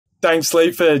Thanks,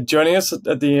 Lee, for joining us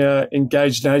at the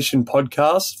Engage Nation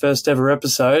podcast, first ever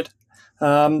episode.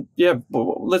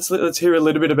 Let's hear a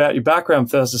little bit about your background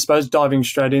first, I suppose, diving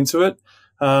straight into it.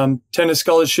 Tennis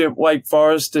scholarship, Wake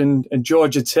Forest and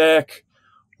Georgia Tech,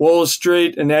 Wall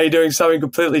Street, and now you're doing something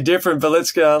completely different. But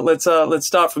let's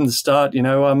start from the start.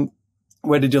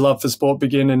 Where did your love for sport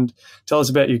begin, and tell us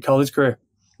about your college career?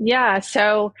 Yeah,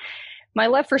 so my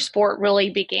love for sport really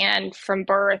began from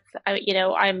birth.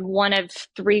 I'm one of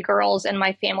three girls in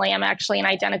my family. I'm actually an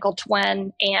identical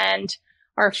twin, and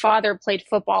our father played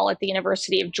football at the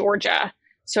University of Georgia.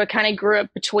 So I kind of grew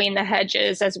up between the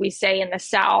hedges, as we say in the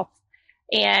South.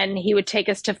 And he would take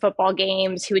us to football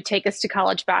games. He would take us to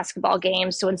college basketball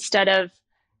games. So instead of,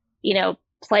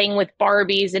 playing with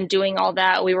Barbies and doing all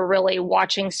that, we were really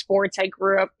watching sports. I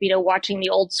grew up, watching the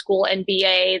old school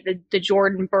NBA, the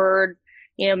Jordan Bird,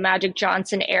 Magic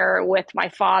Johnson era with my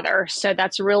father. So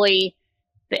that's really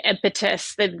the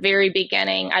impetus, the very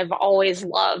beginning. I've always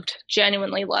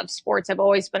genuinely loved sports. I've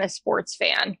always been a sports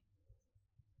fan.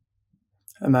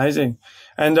 Amazing.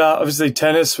 And obviously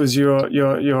tennis was your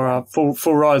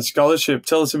full ride scholarship.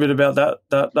 Tell us a bit about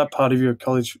that part of your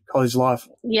college life.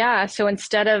 Yeah. So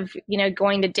instead of,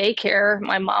 going to daycare,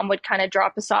 my mom would kind of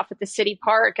drop us off at the city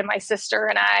park, and my sister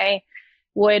and I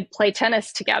would play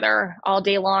tennis together all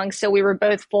day long. So we were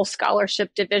both full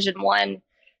scholarship Division I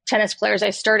tennis players. I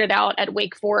started out at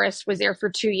Wake Forest, was there for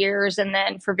 2 years, and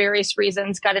then for various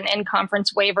reasons got an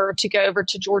in-conference waiver to go over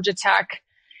to Georgia Tech.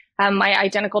 My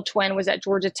identical twin was at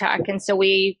Georgia Tech. And so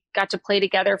we got to play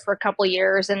together for a couple of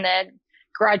years and then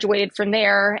graduated from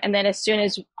there. And then as soon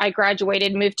as I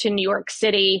graduated, moved to New York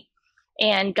City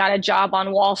and got a job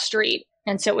on Wall Street.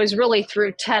 And so it was really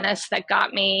through tennis that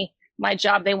got me my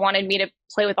job. They wanted me to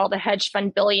play with all the hedge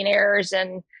fund billionaires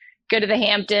and go to the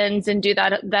Hamptons and do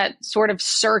that sort of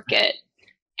circuit,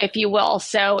 if you will.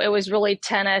 So it was really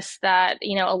tennis that,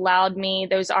 allowed me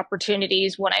those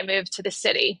opportunities when I moved to the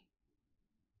city.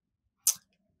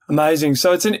 Amazing.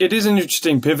 So it is an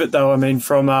interesting pivot, though. I mean,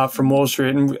 from Wall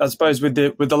Street, and I suppose with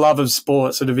the love of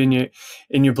sport sort of in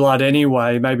your blood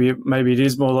anyway. Maybe it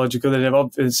is more logical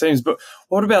than it seems. But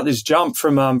what about this jump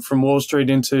from Wall Street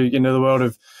into the world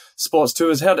of sports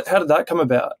tours? How did that come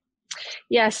about?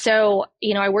 Yeah, so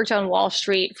I worked on Wall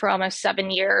Street for almost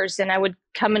 7 years, and I would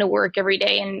come into work every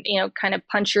day and kind of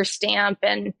punch your stamp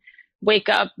and wake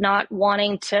up not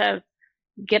wanting to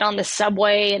get on the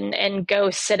subway and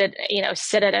go sit at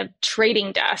a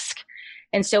trading desk.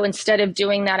 And so instead of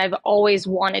doing that, I've always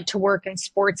wanted to work in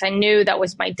sports. I knew that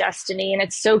was my destiny. And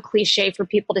it's so cliche for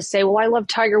people to say, well, I love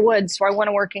Tiger Woods, so I want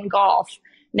to work in golf.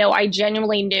 No, I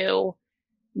genuinely knew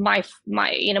my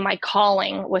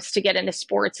calling was to get into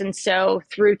sports. And so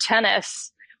through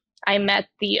tennis, I met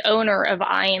the owner of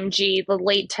IMG, the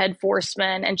late Ted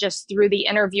Forsman, and just through the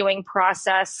interviewing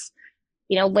process,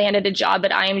 landed a job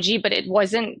at IMG, but it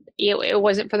wasn't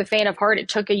for the faint of heart. It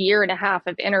took 1.5 years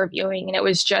of interviewing, and it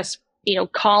was just,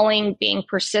 calling, being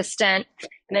persistent,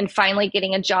 and then finally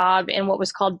getting a job in what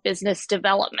was called business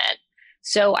development.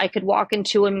 So I could walk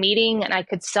into a meeting and I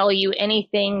could sell you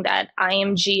anything that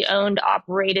IMG owned,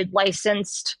 operated,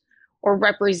 licensed, or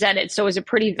represented. So it was a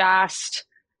pretty vast,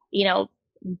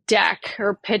 deck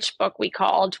or pitch book we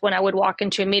called when I would walk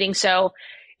into a meeting. So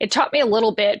it taught me a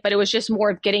little bit, but it was just more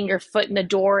of getting your foot in the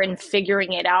door and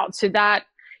figuring it out. So that,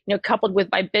 coupled with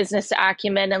my business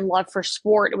acumen and love for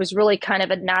sport, it was really kind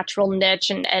of a natural niche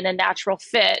and a natural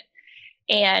fit.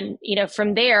 And,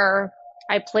 from there,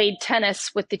 I played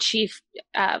tennis with the chief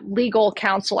legal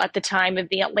counsel at the time of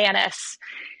the Atlantis.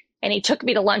 And he took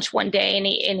me to lunch one day and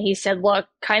he said, look,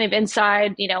 kind of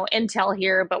inside, intel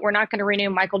here, but we're not going to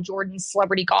renew Michael Jordan's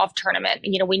celebrity golf tournament.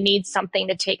 We need something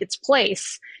to take its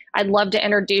place. I'd love to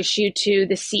introduce you to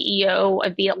the CEO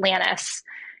of the Atlantis.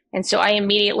 And so I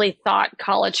immediately thought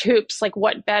college hoops, like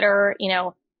what better,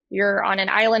 you're on an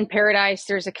island paradise.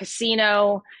 There's a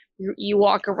casino. You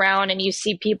walk around and you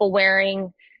see people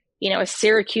wearing, a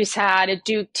Syracuse hat, a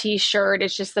Duke t-shirt.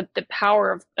 It's just the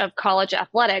power of college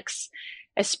athletics,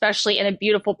 especially in a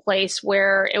beautiful place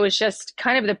where it was just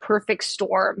kind of the perfect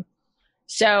storm.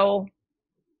 So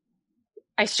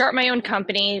I start my own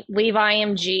company, leave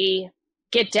IMG,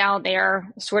 get down there,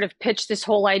 sort of pitch this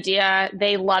whole idea.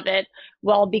 They love it.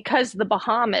 Well, because the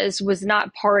Bahamas was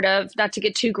not part of, not to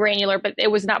get too granular, but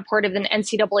it was not part of an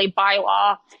NCAA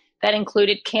bylaw that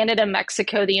included Canada,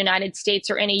 Mexico, the United States,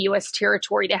 or any U.S.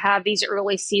 territory to have these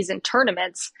early season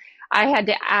tournaments. I had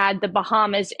to add the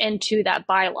Bahamas into that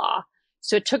bylaw.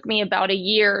 So it took me about a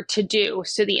year to do.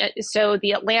 So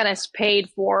the Atlantis paid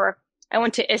for I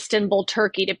went to Istanbul,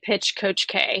 Turkey to pitch Coach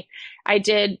K. I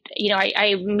did,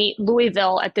 I meet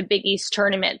Louisville at the Big East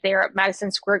tournament there at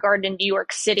Madison Square Garden in New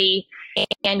York City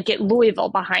and get Louisville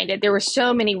behind it. There were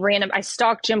so many I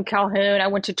stalked Jim Calhoun. I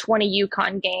went to 20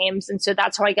 UConn games. And so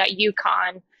that's how I got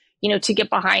UConn, to get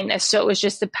behind this. So it was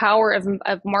just the power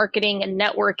of marketing and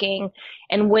networking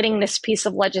and winning this piece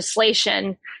of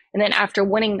legislation. And then after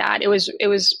winning that, it was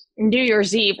New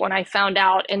Year's Eve when I found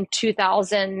out in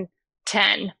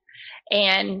 2010.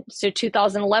 And so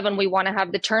 2011, we want to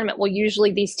have the tournament. Well,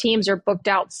 usually these teams are booked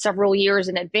out several years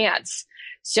in advance.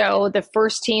 So the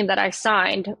first team that I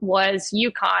signed was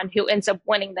UConn, who ends up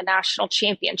winning the national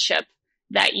championship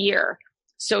that year.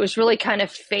 So it was really kind of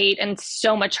fate and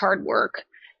so much hard work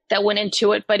that went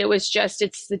into it. But it was just,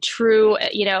 it's the true,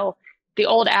 the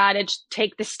old adage,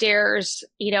 take the stairs,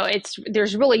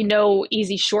 there's really no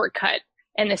easy shortcut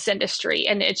in this industry.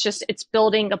 And it's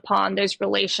building upon those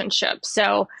relationships.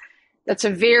 So that's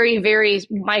a very, very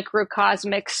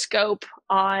microcosmic scope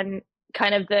on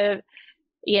kind of the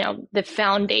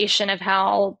foundation of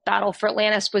how Battle for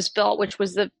Atlantis was built, which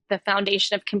was the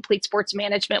foundation of complete sports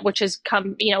management, which has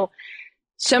come,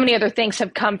 so many other things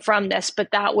have come from this, but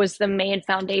that was the main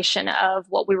foundation of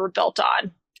what we were built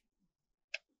on.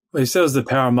 Well, you said it was the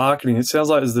power of marketing. It sounds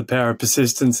like it was the power of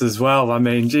persistence as well. I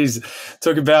mean, geez,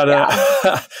 talk about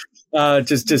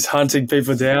just hunting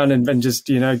people down and just,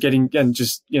 getting and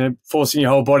just, forcing your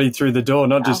whole body through the door,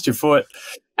 not just your foot.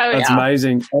 Oh, That's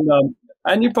amazing.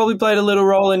 And you probably played a little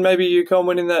role in maybe UConn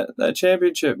winning that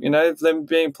championship. Them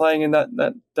playing in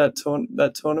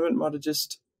that tournament might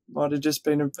have just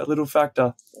been a little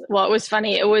factor. Well, it was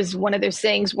funny. It was one of those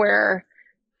things where,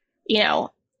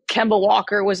 Kemba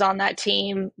Walker was on that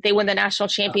team. They win the national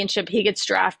championship. He gets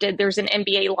drafted. There's an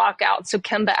NBA lockout. So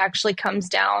Kemba actually comes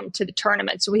down to the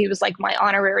tournament. So he was like my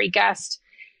honorary guest.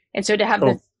 And so to have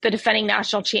the defending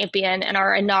national champion in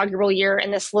our inaugural year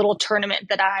in this little tournament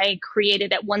that I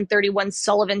created at 131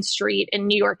 Sullivan Street in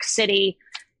New York City,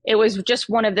 it was just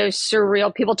one of those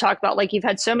surreal. People talk about like you've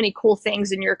had so many cool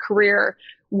things in your career.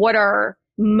 What are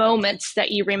moments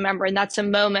that you remember? And that's a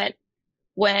moment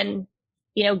when,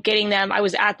 getting them, I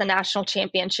was at the national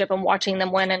championship and watching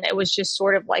them win. And it was just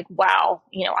sort of like, wow,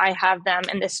 I have them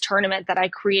in this tournament that I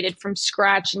created from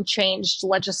scratch and changed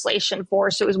legislation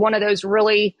for. So it was one of those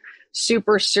really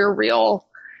super surreal,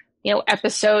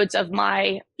 episodes of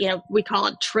my, we call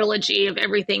it trilogy of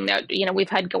everything that, we've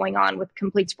had going on with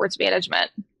complete sports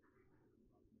management.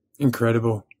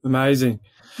 Incredible. Amazing.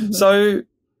 Mm-hmm. So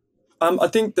I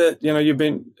think that, you've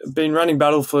been running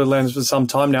Battle for Atlantis for some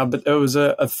time now, but there was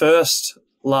a first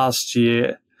last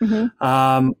year with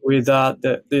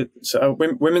the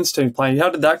women's team playing. How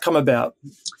did that come about?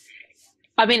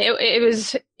 I mean, it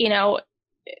was,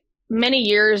 many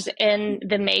years in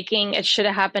the making. It should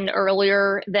have happened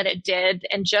earlier than it did.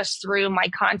 And just through my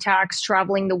contacts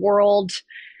traveling the world,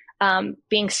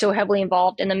 being so heavily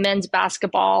involved in the men's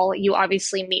basketball, you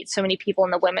obviously meet so many people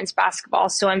in the women's basketball.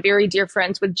 So I'm very dear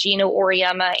friends with Gino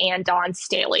Auriemma and Dawn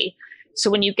Staley. So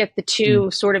when you get the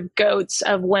two sort of goats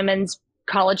of women's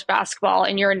college basketball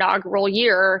in your inaugural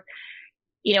year,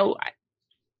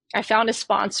 I found a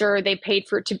sponsor. They paid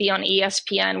for it to be on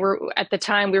ESPN. At the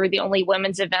time, we were the only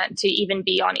women's event to even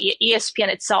be on ESPN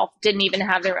itself. Didn't even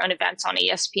have their own events on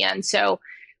ESPN. So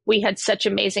we had such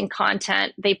amazing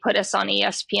content. They put us on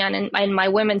ESPN. And in my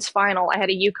women's final, I had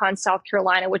a UConn, South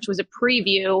Carolina, which was a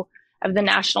preview of the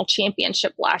national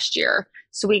championship last year.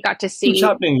 So we got to see. Keeps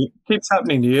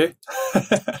happening to you.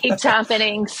 Keeps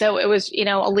happening. So it was,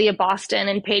 Aaliyah Boston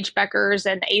and Paige Beckers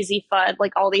and AZ Fudd,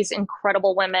 like all these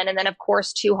incredible women. And then, of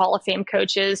course, two Hall of Fame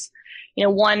coaches,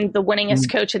 one, the winningest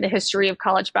coach in the history of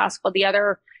college basketball, the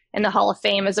other in the Hall of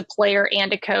Fame as a player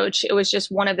and a coach. It was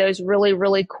just one of those really,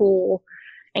 really cool,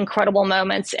 incredible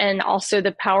moments. And also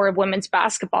the power of women's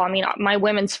basketball. I mean, my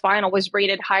women's final was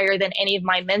rated higher than any of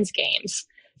my men's games.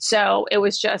 So it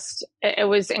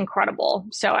was incredible.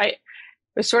 So it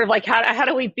was sort of like, how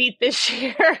do we beat this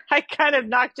year? I kind of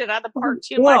knocked it out of the park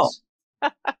too much.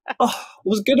 I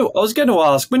was going to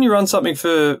ask, when you run something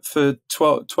for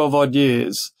 12 odd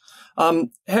years, how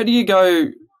do you go?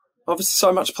 Obviously,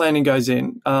 so much planning goes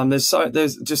in.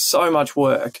 There's just so much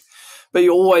work. But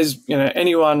you always,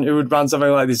 anyone who would run something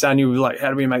like this annual, like, how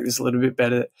do we make this a little bit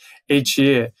better each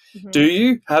year? Mm-hmm. Do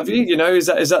you? Have you? Is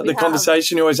that the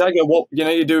conversation you always have?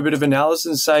 You do a bit of analysis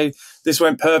and say, this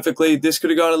went perfectly, this could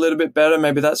have gone a little bit better,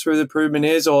 maybe that's where the improvement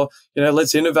is, or,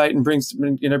 let's innovate and bring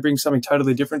something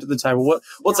totally different to the table.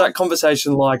 What's that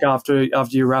conversation like after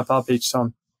you wrap up each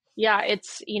time? Yeah,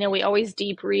 it's, we always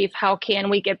debrief. How can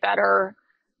we get better?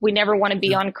 We never want to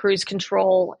be on cruise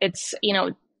control. It's,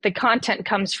 the content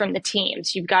comes from the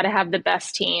teams. You've got to have the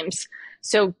best teams.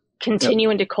 So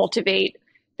continuing to cultivate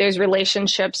those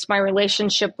relationships, my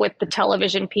relationship with the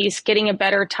television piece, getting a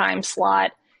better time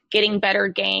slot, getting better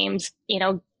games,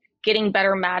 getting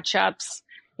better matchups,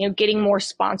 getting more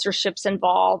sponsorships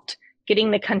involved,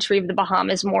 getting the country of the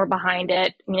Bahamas more behind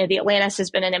it. The Atlantis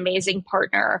has been an amazing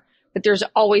partner, but there's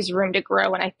always room to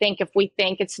grow. And I think if we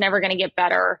think it's never going to get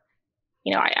better,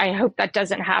 I hope that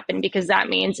doesn't happen, because that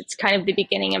means it's kind of the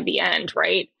beginning of the end,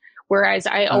 right? Whereas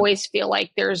I always feel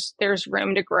like there's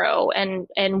room to grow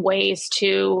and ways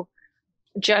to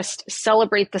just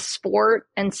celebrate the sport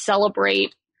and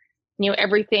celebrate,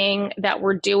 everything that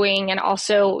we're doing, and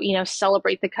also,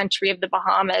 celebrate the country of the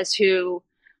Bahamas, who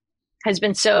has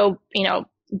been so,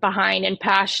 behind and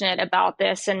passionate about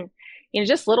this. And,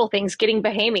 just little things, getting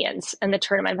Bahamians in the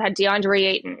tournament. I've had DeAndre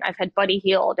Ayton, I've had Buddy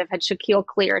Hield, I've had Shaquille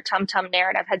Clear, Tum Tum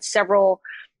Nairn. I've had several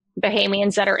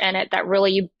Bahamians that are in it that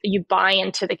really you buy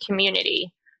into the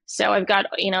community. So I've got,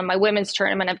 my women's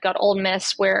tournament, I've got Ole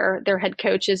Miss, where their head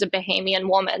coach is a Bahamian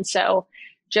woman. So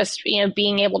just,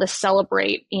 being able to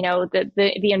celebrate,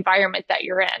 the environment that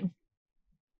you're in.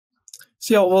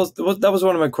 See, well, that was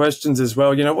one of my questions as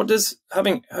well. What does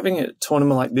having a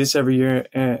tournament like this every year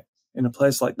in a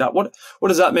place like that, what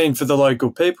does that mean for the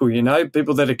local people?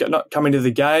 People that are not coming to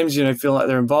the games, feel like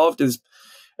they're involved.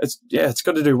 It's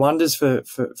got to do wonders for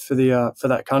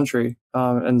that country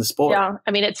and the sport. Yeah,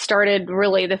 it started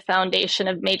really the foundation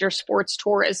of major sports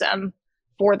tourism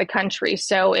for the country.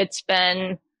 So it's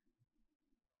been,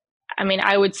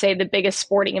 I would say, the biggest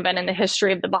sporting event in the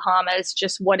history of the Bahamas.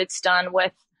 Just what it's done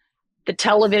with the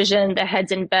television, the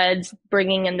heads and beds,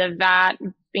 bringing in the VAT,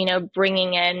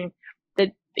 bringing in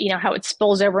the, how it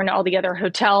spills over into all the other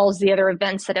hotels, the other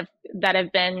events that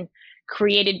have been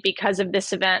created because of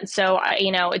this event. So,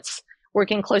 it's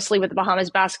working closely with the Bahamas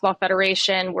Basketball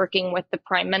Federation, working with the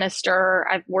Prime Minister.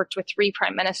 I've worked with 3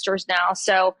 Prime Ministers now.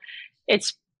 So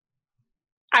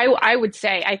I would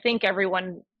say, I think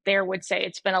everyone there would say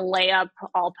it's been a layup,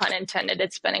 all pun intended.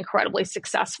 It's been incredibly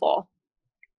successful.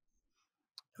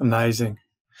 Amazing.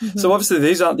 Mm-hmm. So obviously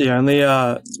these aren't the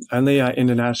only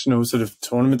international sort of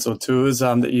tournaments or tours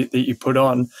that you put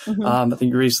on. Mm-hmm. I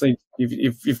think recently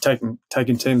you've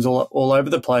taken teams all over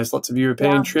the place, lots of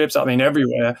European trips.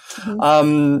 Everywhere.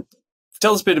 Mm-hmm.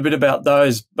 Tell us a bit about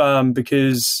those,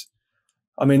 because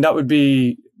that would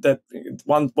be that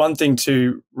one thing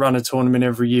to run a tournament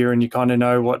every year, and you kind of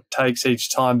know what takes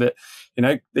each time, but.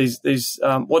 These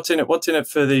what's in it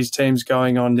for these teams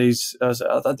going on these? Are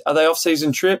they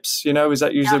off-season trips? Is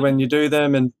that usually when you do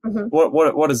them? And mm-hmm.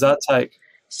 what does that take?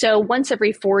 So once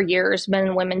every 4 years, men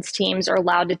and women's teams are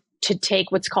allowed to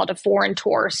take what's called a foreign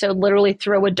tour. So literally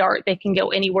throw a dart, they can go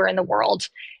anywhere in the world.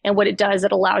 And what it does,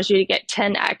 it allows you to get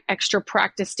 10 extra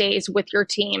practice days with your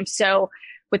team. So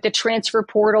with the transfer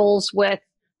portals, with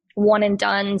one and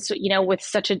dones, with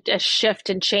such a shift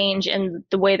and change in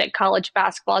the way that college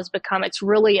basketball has become, it's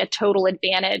really a total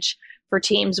advantage for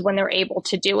teams when they're able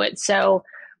to do it. So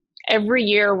every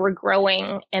year we're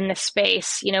growing in the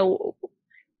space.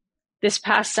 This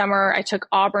past summer, I took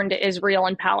Auburn to Israel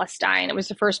and Palestine. It was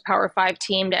the first Power 5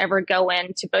 team to ever go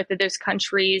into both of those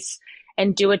countries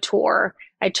and do a tour.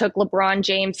 I took LeBron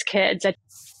James' kids.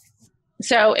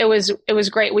 So it was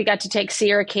great. We got to take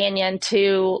Sierra Canyon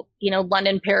to,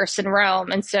 London, Paris, and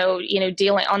Rome. And so,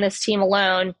 dealing on this team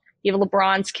alone, you have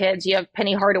LeBron's kids, you have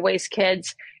Penny Hardaway's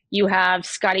kids, you have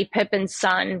Scottie Pippen's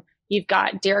son, you've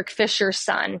got Derek Fisher's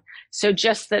son. So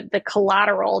just the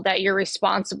collateral that you're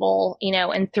responsible,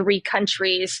 in 3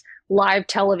 countries, live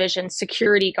television,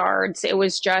 security guards, it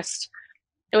was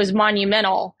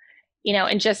monumental.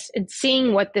 And just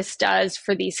seeing what this does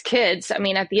for these kids. At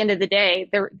the end of the day,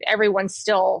 everyone's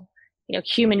still,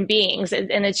 human beings.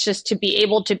 And it's just to be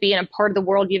able to be in a part of the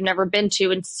world you've never been to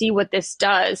and see what this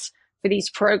does for these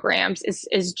programs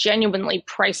is genuinely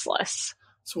priceless.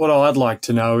 So what I'd like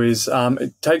to know is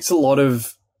it takes a lot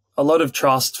of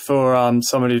trust for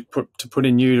somebody to put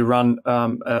in you to run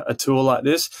a tour like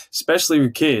this, especially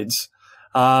with kids.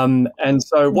 And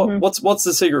so mm-hmm. what's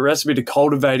the secret recipe to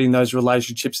cultivating those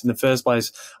relationships in the first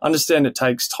place? I understand it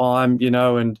takes time,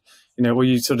 and, well,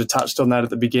 you sort of touched on that at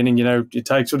the beginning, it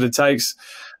takes what it takes,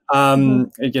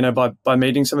 mm-hmm. By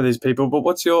meeting some of these people, but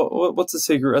what's the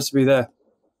secret recipe there?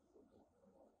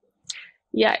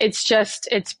 Yeah,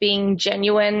 it's being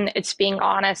genuine. It's being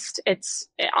honest. It's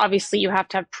obviously you have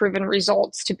to have proven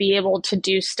results to be able to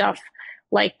do stuff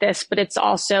like this, but it's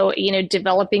also,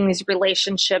 developing these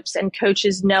relationships and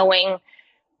coaches knowing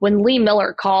when Lea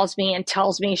Miller calls me and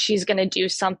tells me she's going to do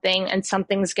something and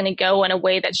something's going to go in a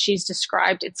way that she's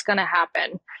described, it's going to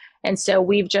happen. And so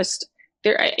we've just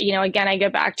there, again, I go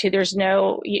back to there's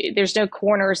no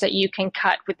corners that you can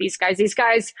cut with these guys. These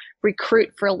guys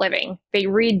recruit for a living. They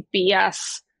read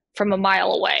BS from a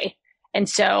mile away. And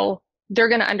so they're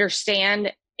going to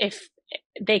understand if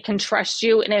they can trust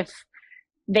you, and if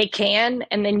they can,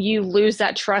 and then you lose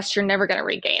that trust, you're never going to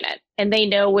regain it. And they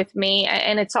know with me,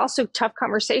 and it's also tough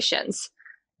conversations.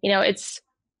 It's,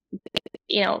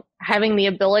 having the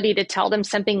ability to tell them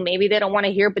something maybe they don't want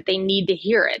to hear, but they need to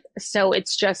hear it. So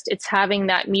it's having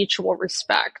that mutual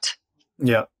respect.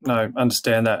 Yeah, no,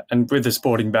 understand that. And with the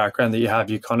sporting background that you have,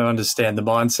 you kind of understand the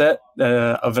mindset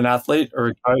of an athlete or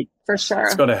a coach. For sure.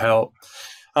 It's got to help.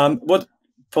 What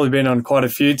probably been on quite a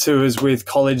few tours with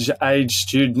college age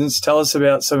students. Tell us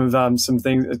about some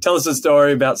things. Tell us a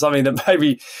story about something that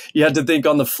maybe you had to think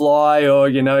on the fly,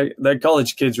 or, they're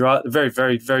college kids, right? Very,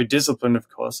 very, very disciplined, of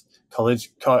course,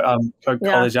 college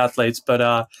athletes.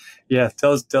 But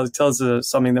tell us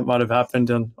something that might have happened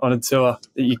on a tour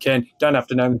that you can. Don't have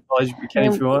to name the college, but you can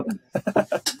if you want.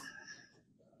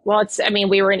 Well,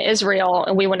 we were in Israel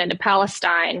and we went into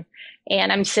Palestine.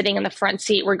 And I'm sitting in the front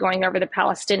seat. We're going over the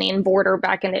Palestinian border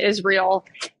back into Israel.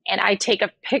 And I take a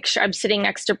picture. I'm sitting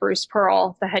next to Bruce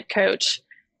Pearl, the head coach.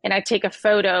 And I take a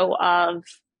photo of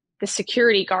the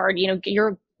security guard.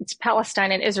 It's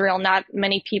Palestine and Israel. Not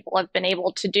many people have been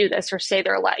able to do this or say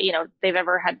they've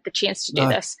ever had the chance to do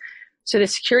this. So the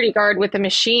security guard with a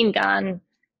machine gun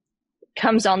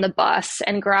comes on the bus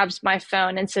and grabs my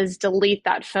phone and says, delete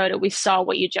that photo. We saw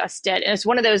what you just did. And it's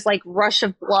one of those like rush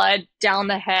of blood down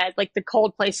the head, like the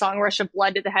Coldplay song, Rush of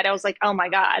Blood to the Head. I was like, oh my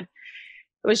God.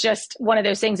 It was just one of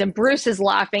those things. And Bruce is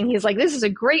laughing. He's like, this is a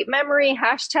great memory.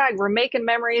 # we're making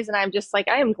memories. And I'm just like,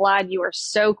 I am glad you are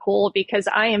so cool, because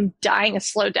I am dying a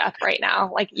slow death right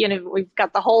now. Like, we've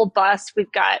got the whole bus,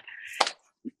 we've got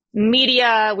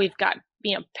media, we've got,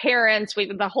 parents,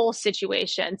 we've the whole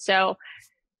situation. So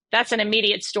that's an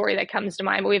immediate story that comes to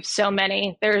mind. But we have so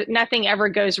many. Nothing ever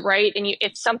goes right. And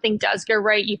if something does go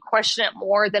right, you question it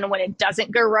more than when it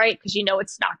doesn't go right, because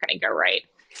it's not going to go right.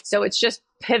 So it's just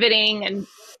pivoting and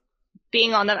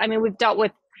being on we've dealt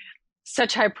with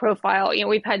such high profile.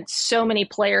 We've had so many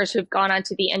players who've gone on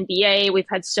to the NBA. We've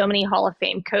had so many Hall of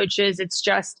Fame coaches. It's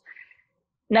just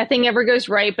nothing ever goes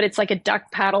right, but it's like a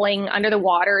duck paddling under the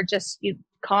water. Just you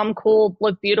calm, cool,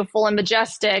 look beautiful and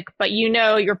majestic, but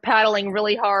you're paddling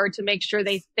really hard to make sure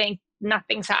they think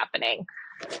nothing's happening.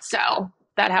 So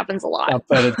that happens a lot. I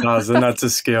bet it does, and that's a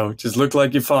skill. Just look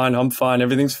like you're fine. I'm fine.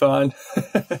 Everything's fine.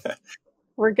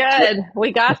 We're good.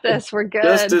 We got this. We're good.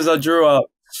 Just as I drew up.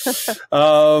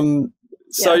 So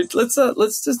yes.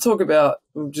 Let's just talk about,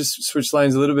 we'll just switch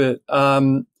lanes a little bit.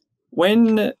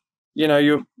 When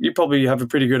you probably have a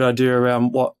pretty good idea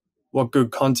around what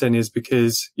good content is,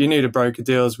 because you need a broker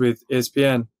deals with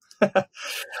ESPN.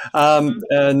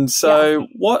 And so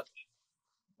what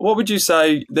would you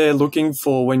say they're looking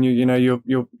for when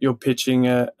you're pitching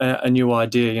a new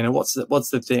idea? What's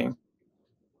the thing?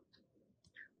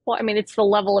 Well, it's the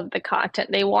level of the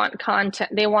content. They want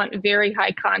content. They want very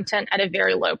high content at a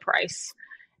very low price.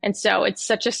 And so it's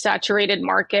such a saturated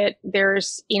market.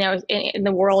 There's, in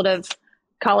the world of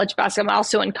college basketball,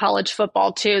 also in college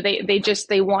football too,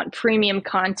 they want premium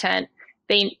content.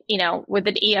 They, with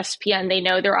an ESPN, they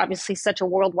know they're obviously such a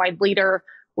worldwide leader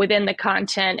within the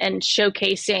content and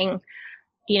showcasing,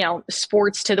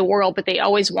 sports to the world, but they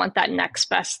always want that next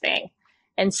best thing.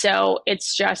 And so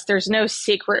it's just, there's no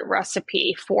secret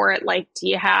recipe for it. Like, do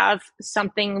you have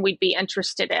something we'd be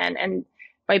interested in? And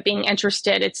by being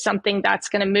interested, it's something that's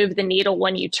going to move the needle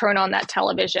when you turn on that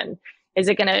television. Is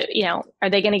it going to, are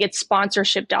they going to get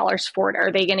sponsorship dollars for it?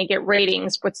 Are they going to get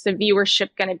ratings? What's the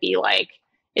viewership going to be like?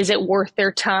 Is it worth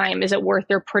their time? Is it worth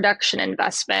their production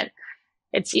investment?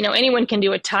 It's, anyone can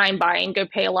do a time buy and go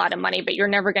pay a lot of money, but you're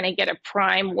never going to get a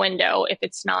prime window if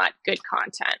it's not good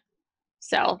content.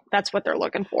 So that's what they're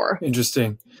looking for.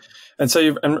 Interesting. And so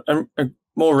you've, and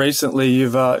more recently, you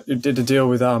did a deal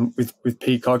with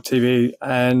Peacock TV,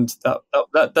 and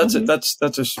that's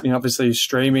obviously a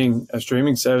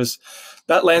streaming service.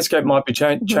 That landscape might be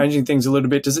changing things a little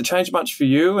bit. Does it change much for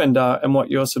you and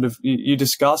what you're you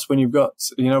discuss when you've got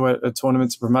a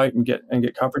tournament to promote and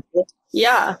get coverage for?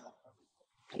 Yeah.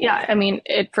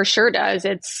 It for sure does.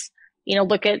 It's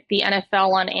look at the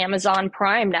NFL on Amazon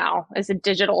Prime now as a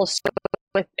digital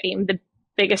with the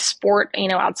biggest sport,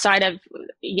 outside of,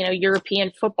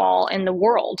 European football in the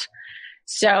world.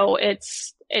 So it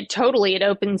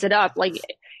opens it up. Like,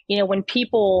 when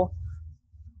people,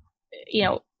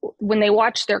 when they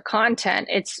watch their content,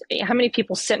 it's how many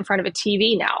people sit in front of a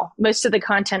TV now. Most of the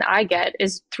content I get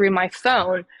is through my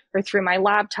phone or through my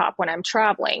laptop when I'm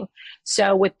traveling.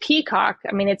 So with Peacock,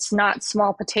 I mean, it's not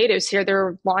small potatoes here.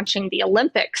 They're launching the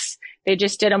Olympics. They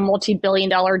just did a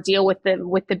multi-billion-dollar deal with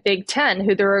the Big Ten,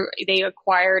 who they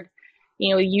acquired,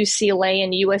 UCLA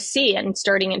and USC, and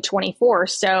starting in 24.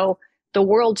 So the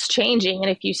world's changing,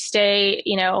 and if you stay,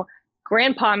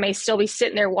 Grandpa may still be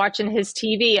sitting there watching his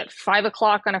TV at 5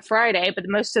 o'clock on a Friday, but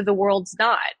most of the world's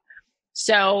not.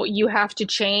 So you have to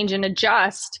change and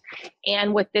adjust.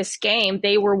 And with this game,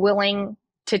 they were willing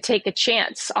to take a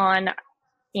chance on,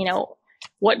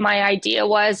 what my idea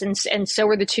was. And so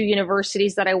were the two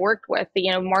universities that I worked with,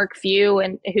 Mark Few,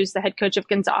 and who's the head coach of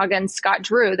Gonzaga, and Scott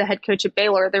Drew, the head coach of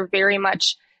Baylor. They're very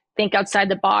much think outside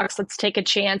the box. Let's take a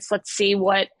chance. Let's see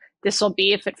what this will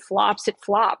be. If it flops, it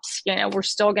flops. We're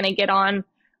still going to get on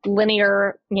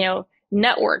linear,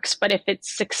 networks, but if it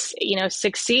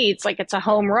succeeds, like, it's a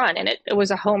home run, and it was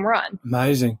a home run.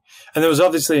 Amazing. And there was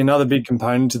obviously another big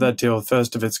component to that deal,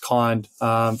 first of its kind,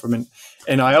 from an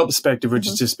NIL perspective, which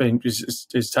has just been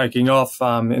is taking off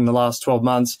in the last 12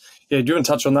 months. Yeah, do you want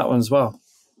to touch on that one as well?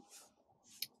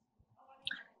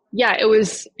 Yeah, it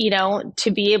was,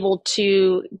 to be able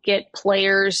to get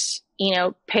players,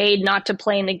 paid not to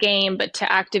play in the game, but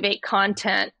to activate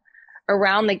content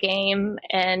around the game,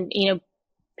 and,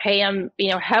 pay them,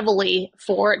 heavily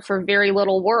for it for very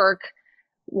little work,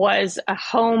 was a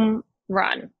home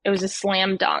run. It was a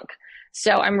slam dunk.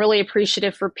 So I'm really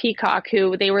appreciative for Peacock,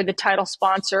 who they were the title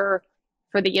sponsor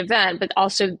for the event, but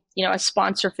also, a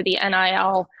sponsor for the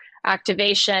NIL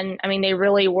activation. I mean, they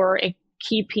really were a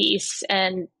key piece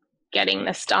in getting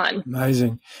this done.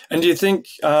 Amazing. And do you think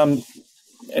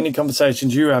any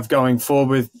conversations you have going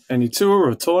forward with any tour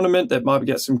or tournament that might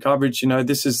get some coverage,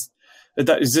 this is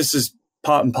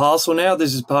part and parcel now?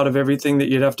 This is part of everything that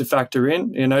you'd have to factor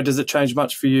in. Does it change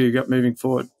much for you moving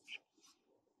forward?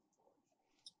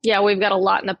 Yeah, we've got a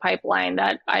lot in the pipeline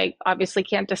that I obviously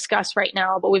can't discuss right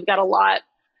now, but we've got a lot,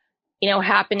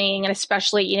 happening. And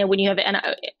especially, when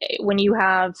you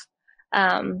have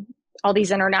all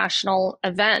these international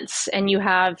events, and you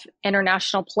have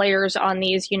international players on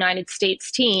these United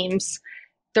States teams,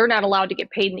 they're not allowed to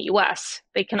get paid in the US.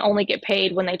 They can only get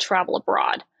paid when they travel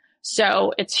abroad.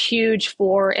 So it's huge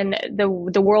and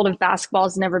the world of basketball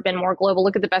has never been more global.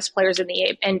 Look at the best players in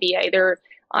the NBA. They're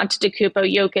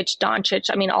Antetokounmpo, Jokic, Doncic.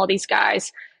 I mean, all these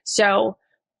guys. So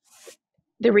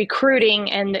the recruiting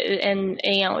and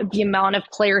the amount of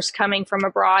players coming from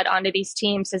abroad onto these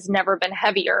teams has never been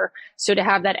heavier. So to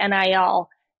have that NIL,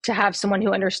 to have someone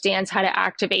who understands how to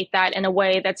activate that in a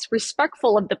way that's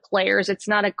respectful of the players, it's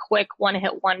not a quick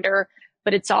one-hit wonder,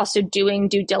 but it's also doing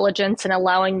due diligence and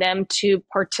allowing them to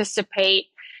participate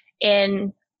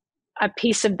in a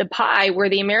piece of the pie, where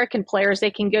the American players,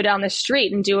 they can go down the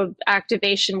street and do an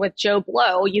activation with Joe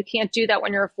Blow. You can't do that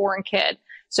when you're a foreign kid.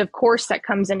 So of course that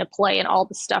comes into play in all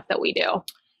the stuff that we do.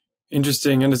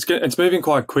 Interesting. And it's moving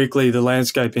quite quickly, the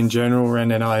landscape in general around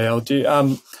NIL.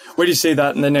 Where do you see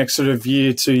that in the next sort of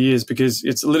year, 2 years? Because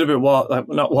it's a little bit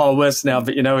not Wild West now,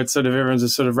 but it's sort of, everyone's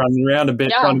just sort of running around a bit.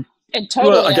 Yeah. It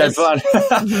totally is. Fine.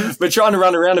 We're trying to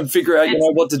run around and figure out,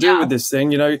 what to do with this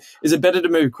thing. Is it better to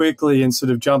move quickly and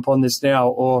sort of jump on this now,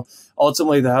 or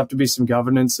ultimately there have to be some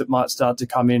governance that might start to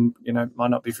come in? Might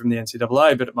not be from the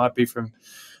NCAA, but it might be from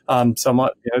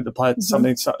somewhat, the player,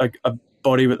 something, a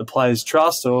body with the players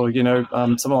trust, or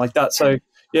something like that. So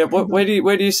yeah, where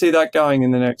do you see that going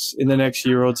in the next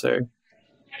year or two?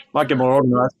 Might get more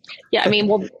organized. Yeah, I mean,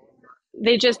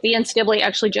 the NCAA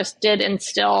actually just did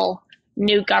instill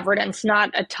new governance,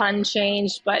 not a ton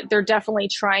changed, but they're definitely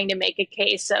trying to make a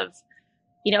case of,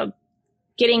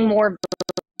 getting more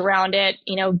around it,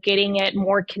 getting it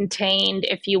more contained,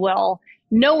 if you will.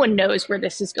 No one knows where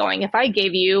this is going. If I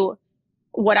gave you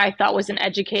what I thought was an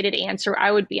educated answer,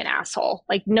 I would be an asshole.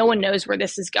 Like, no one knows where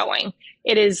this is going.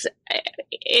 It is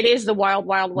the wild,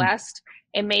 wild west.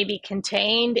 It may be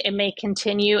contained. It may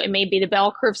continue. It may be the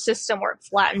bell curve system where it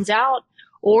flattens out.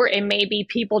 Or it may be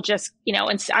people just,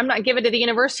 and I'm not giving to the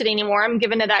university anymore. I'm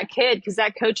giving to that kid, because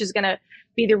that coach is going to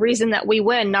be the reason that we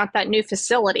win, not that new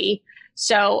facility.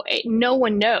 So no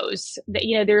one knows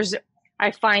that,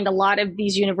 I find a lot of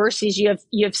these universities, you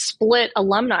have split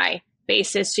alumni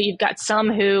basis. So you've got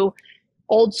some who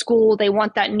old school, they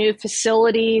want that new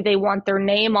facility. They want their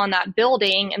name on that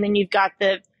building. And then you've got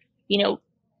the,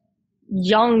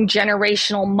 young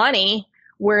generational money,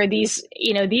 where these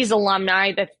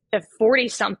alumni, the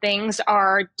 40-somethings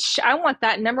are, I want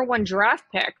that number one draft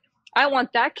pick. I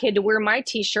want that kid to wear my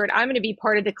T-shirt. I'm going to be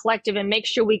part of the collective and make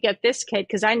sure we get this kid,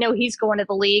 because I know he's going to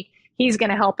the league. He's going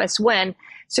to help us win.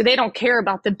 So they don't care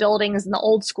about the buildings and the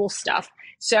old school stuff.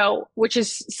 So, which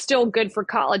is still good for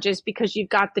colleges, because you've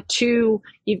got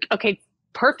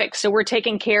perfect. So we're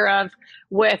taken care of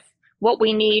with what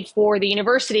we need for the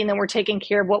university, and then we're taking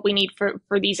care of what we need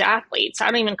for these athletes. I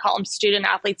don't even call them student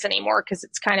athletes anymore because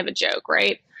it's kind of a joke,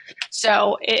 right?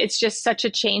 So it's just such a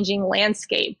changing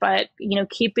landscape, but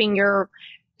keeping your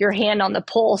hand on the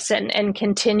pulse and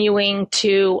continuing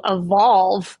to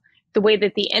evolve the way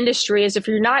that the industry is. If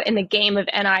you're not in the game of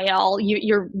NIL,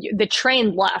 the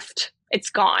train left,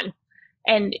 it's gone.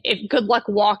 And good luck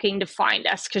walking to find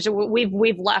us, because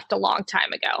we've left a long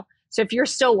time ago. So if you're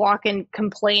still walking,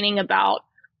 complaining about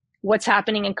what's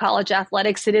happening in college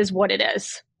athletics, it is what it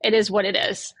is. It is what it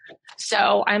is.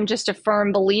 So I'm just a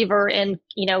firm believer in,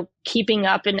 keeping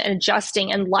up and adjusting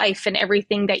in life and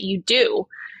everything that you do.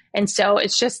 And so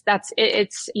it's just,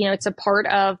 it's a part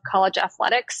of college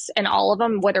athletics and all of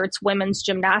them, whether it's women's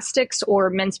gymnastics or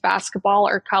men's basketball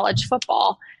or college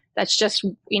football. That's just,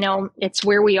 it's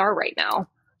where we are right now.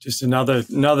 Just another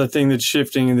thing that's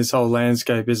shifting in this whole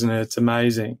landscape, isn't it? It's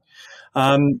amazing.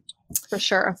 For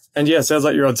sure. And yeah, sounds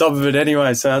like you're on top of it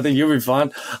anyway, so I think you'll be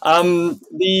fine.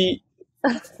 The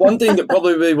one thing that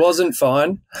probably wasn't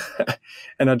fine,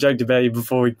 and I joked about you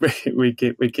before we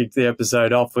kicked the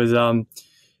episode off, was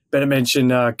better mention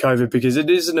COVID, because it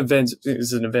is an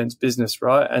events business,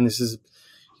 right? And this is,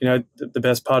 the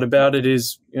best part about it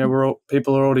is,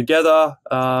 people are all together.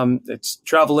 It's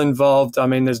travel involved. I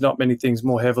mean, there's not many things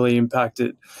more heavily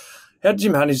impacted. How did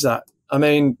you manage that? I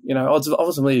mean,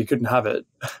 ultimately you couldn't have it.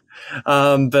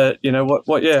 But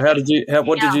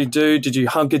what did you do? Did you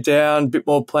hunker down, a bit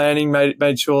more planning,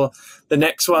 made sure the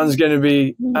next one's going to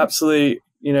be absolutely,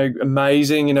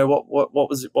 amazing? What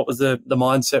was the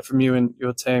mindset from you and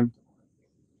your team?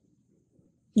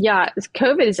 Yeah,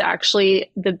 COVID is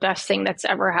actually the best thing that's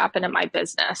ever happened in my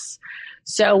business.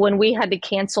 So when we had to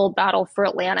cancel Battle for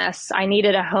Atlantis, I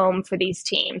needed a home for these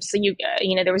teams. So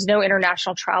there was no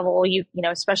international travel,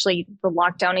 especially the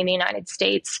lockdown in the United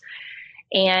States.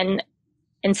 And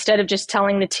instead of just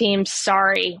telling the team,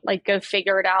 sorry, go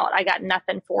figure it out, I got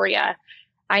nothing for you,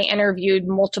 I interviewed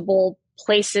multiple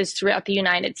places throughout the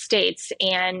United States.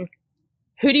 And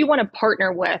who do you want to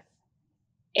partner with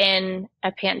in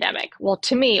a pandemic? Well,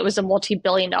 to me, it was a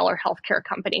multi-billion-dollar healthcare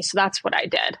company. So that's what I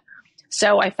did.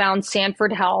 So I found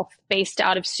Sanford Health, based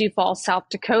out of Sioux Falls, South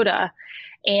Dakota,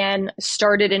 and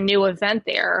started a new event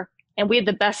there. And we had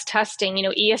the best testing.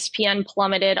 ESPN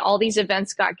plummeted. All these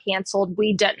events got canceled.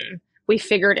 We didn't. We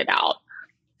figured it out.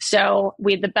 So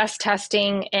we had the best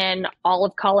testing in all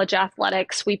of college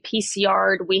athletics. We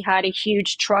PCR'd. We had a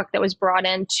huge truck that was brought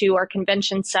into our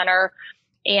convention center.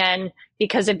 And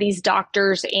because of these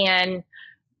doctors and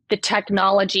the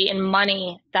technology and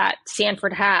money that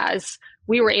Sanford has,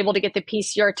 we were able to get the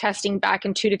PCR testing back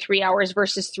in 2 to 3 hours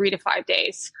versus 3 to 5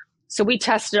 days. So we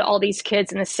tested all these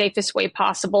kids in the safest way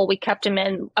possible. We kept them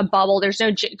in a bubble. There's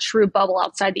no true bubble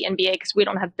outside the NBA because we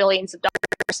don't have billions of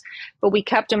dollars, but we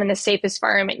kept them in the safest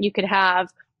environment you could have,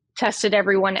 tested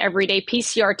everyone every day,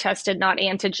 PCR tested, not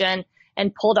antigen,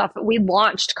 and pulled off. We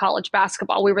launched college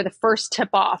basketball. We were the first tip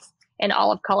off in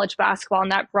all of college basketball,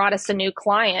 and that brought us a new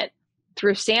client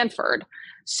through Sanford.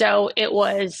 So it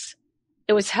was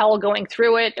hell going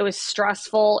through it. It was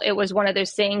stressful. It was one of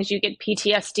those things you get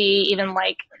PTSD, even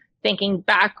thinking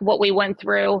back what we went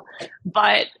through.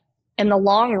 But in the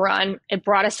long run, it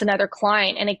brought us another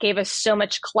client, and it gave us so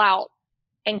much clout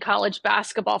in college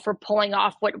basketball for pulling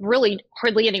off what really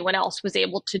hardly anyone else was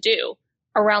able to do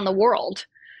around the world.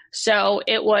 So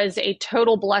it was a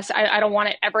total blessing. I don't want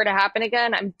it ever to happen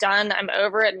again. I'm done. I'm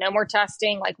over it. No more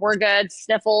testing. We're good.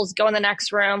 Sniffles, go in the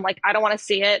next room. I don't want to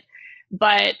see it.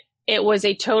 But it was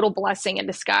a total blessing in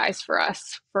disguise for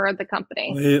us, for the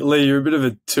company. Lee, you're a bit of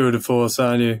a tour de force,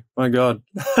 aren't you? My God.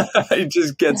 You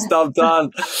just get stuff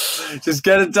done. Just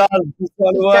get it done. Just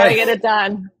gotta get it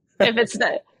done. If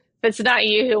it's not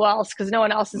you, who else? Because no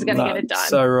one else is going to get it done.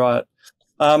 So right.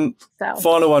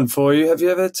 Final one for you. Have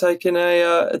you ever taken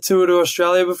a tour to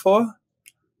Australia before?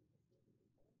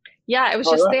 Yeah, I was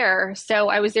just there. So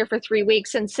I was there for 3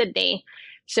 weeks in Sydney.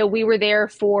 So we were there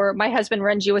my husband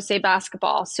runs USA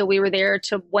Basketball. So we were there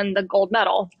to win the gold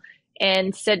medal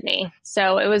in Sydney.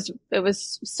 So it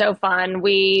was so fun.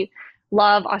 We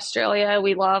love Australia.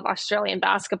 We love Australian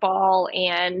basketball.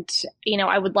 And,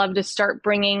 I would love to start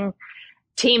bringing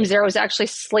teams there. I was actually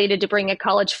slated to bring a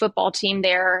college football team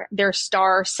there. Their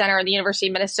star center at the University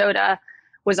of Minnesota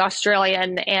was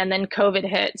Australian, and then COVID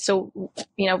hit. So,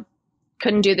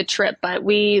 couldn't do the trip, but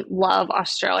we love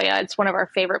Australia. It's one of our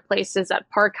favorite places. That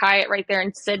Park Hyatt right there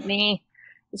in Sydney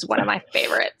is one of my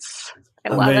favorites. I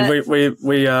love it.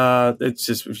 We it's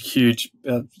just huge.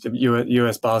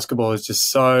 US basketball is just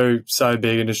so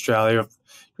big in Australia.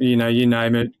 you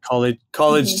name it, college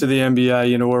to the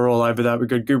NBA, we're all over that. We've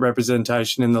got good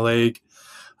representation in the league.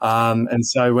 And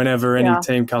so whenever any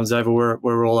team comes over,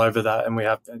 we're all over that, and we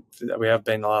have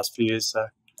been the last few years. So.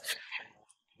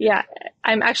 Yeah,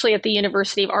 I'm actually at the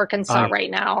University of Arkansas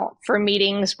right now for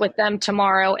meetings with them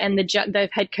tomorrow. And the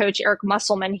head coach, Eric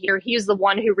Musselman here, he's the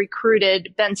one who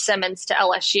recruited Ben Simmons to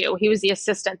LSU. He was the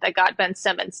assistant that got Ben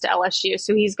Simmons to LSU.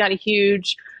 So he's got a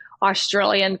huge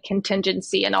Australian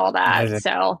contingency and all that. Amazing.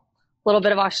 So a little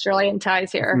bit of Australian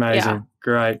ties here. Amazing. Yeah.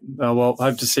 Great. Well,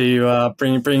 hope to see you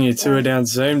bring your tour down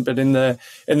soon. But in the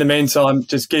meantime,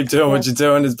 just keep doing what you're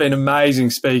doing. It's been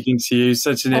amazing speaking to you.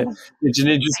 Such an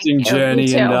interesting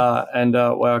journey, and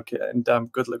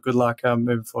good luck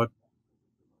moving forward.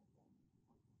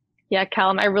 Yeah,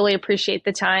 Callum, I really appreciate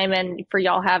the time and for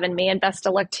y'all having me, and best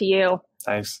of luck to you.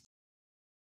 Thanks.